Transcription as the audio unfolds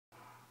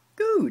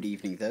Good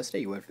evening, Thursday.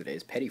 Your word for today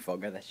is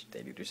Pettifogger. That's your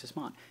daily dose of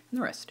smart. And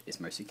the rest is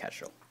mostly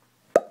casual.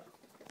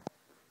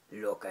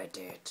 Look at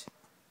it.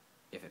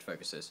 If it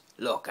focuses.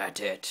 Look at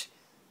it.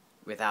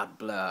 Without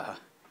blur.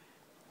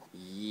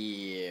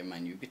 Yeah, my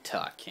new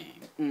guitar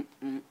king.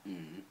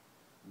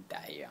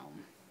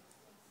 Damn.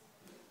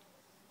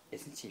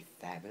 Isn't she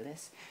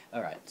fabulous?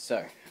 Alright,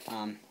 so,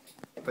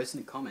 post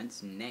in the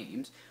comments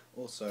names.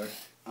 Also,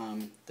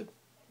 I'm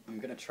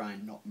gonna try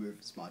and not move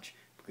as much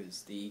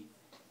because the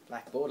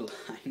black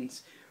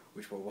borderlines,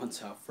 which were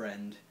once our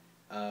friend,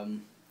 are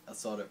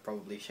sort of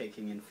probably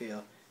shaking in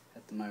fear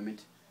at the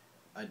moment.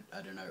 I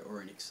don't know,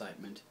 or in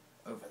excitement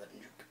over the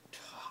new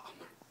guitar. Oh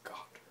my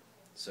god.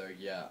 So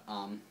yeah,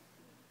 I'm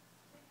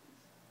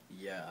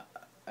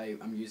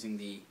using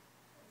the,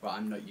 well,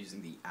 I'm not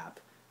using the app,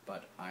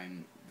 but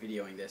I'm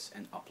videoing this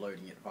and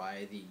uploading it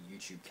via the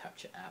YouTube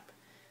Capture app,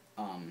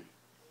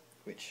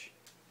 which,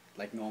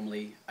 like,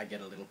 normally I get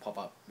a little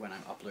pop-up when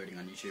I'm uploading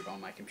on YouTube on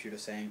my computer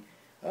saying,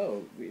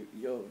 oh,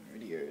 your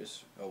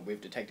videos, or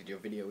we've detected your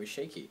video is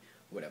shaky,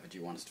 whatever, do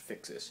you want us to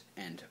fix this?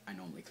 And I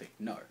normally click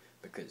no,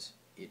 because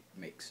it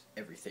makes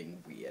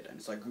everything weird, and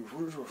it's like,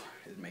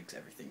 it makes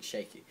everything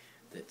shaky,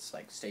 that's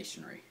like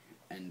stationary,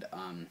 and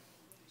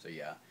so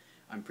yeah,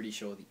 I'm pretty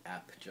sure the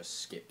app just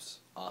skips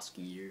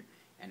asking you,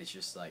 and it's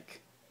just like,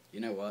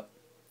 you know what,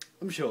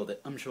 I'm sure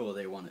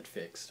they want it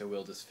fixed, so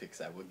we'll just fix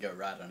that, we'll go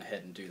right on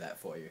ahead and do that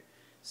for you.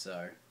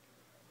 So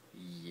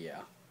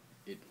yeah,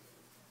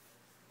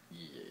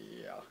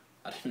 yeah,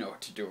 I don't know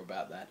what to do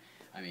about that.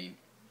 I mean,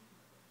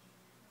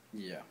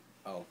 yeah,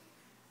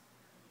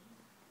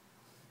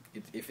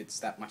 if it's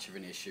that much of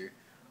an issue,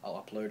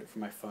 I'll upload it from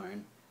my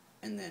phone,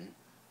 and then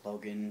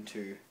log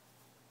into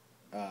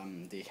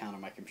the account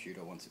on my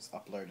computer once it's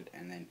uploaded,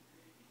 and then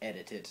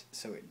edit it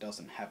so it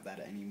doesn't have that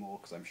anymore,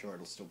 because I'm sure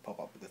it'll still pop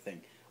up with the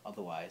thing.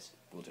 Otherwise,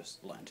 we'll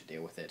just learn to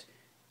deal with it.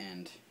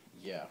 And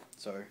yeah,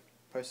 so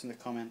post in the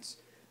comments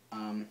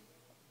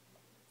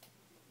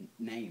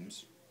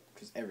names,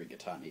 because every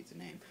guitar needs a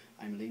name.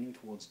 I'm leaning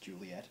towards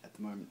Juliet at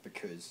the moment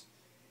because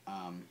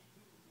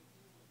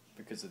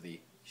of the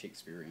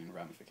Shakespearean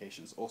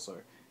ramifications. Also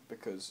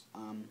because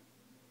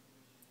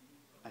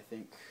I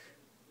think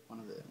one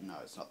of the, no,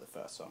 it's not the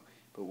first song,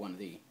 but one of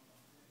the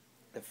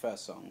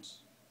first songs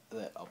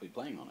that I'll be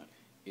playing on it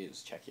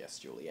is Check Yes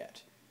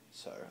Juliet.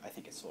 So I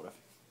think it's sort of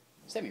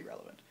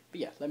semi-relevant. But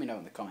yeah, let me know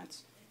in the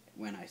comments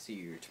when I see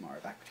you tomorrow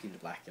back between the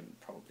black and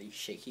probably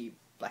shaky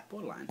black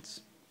borderlines.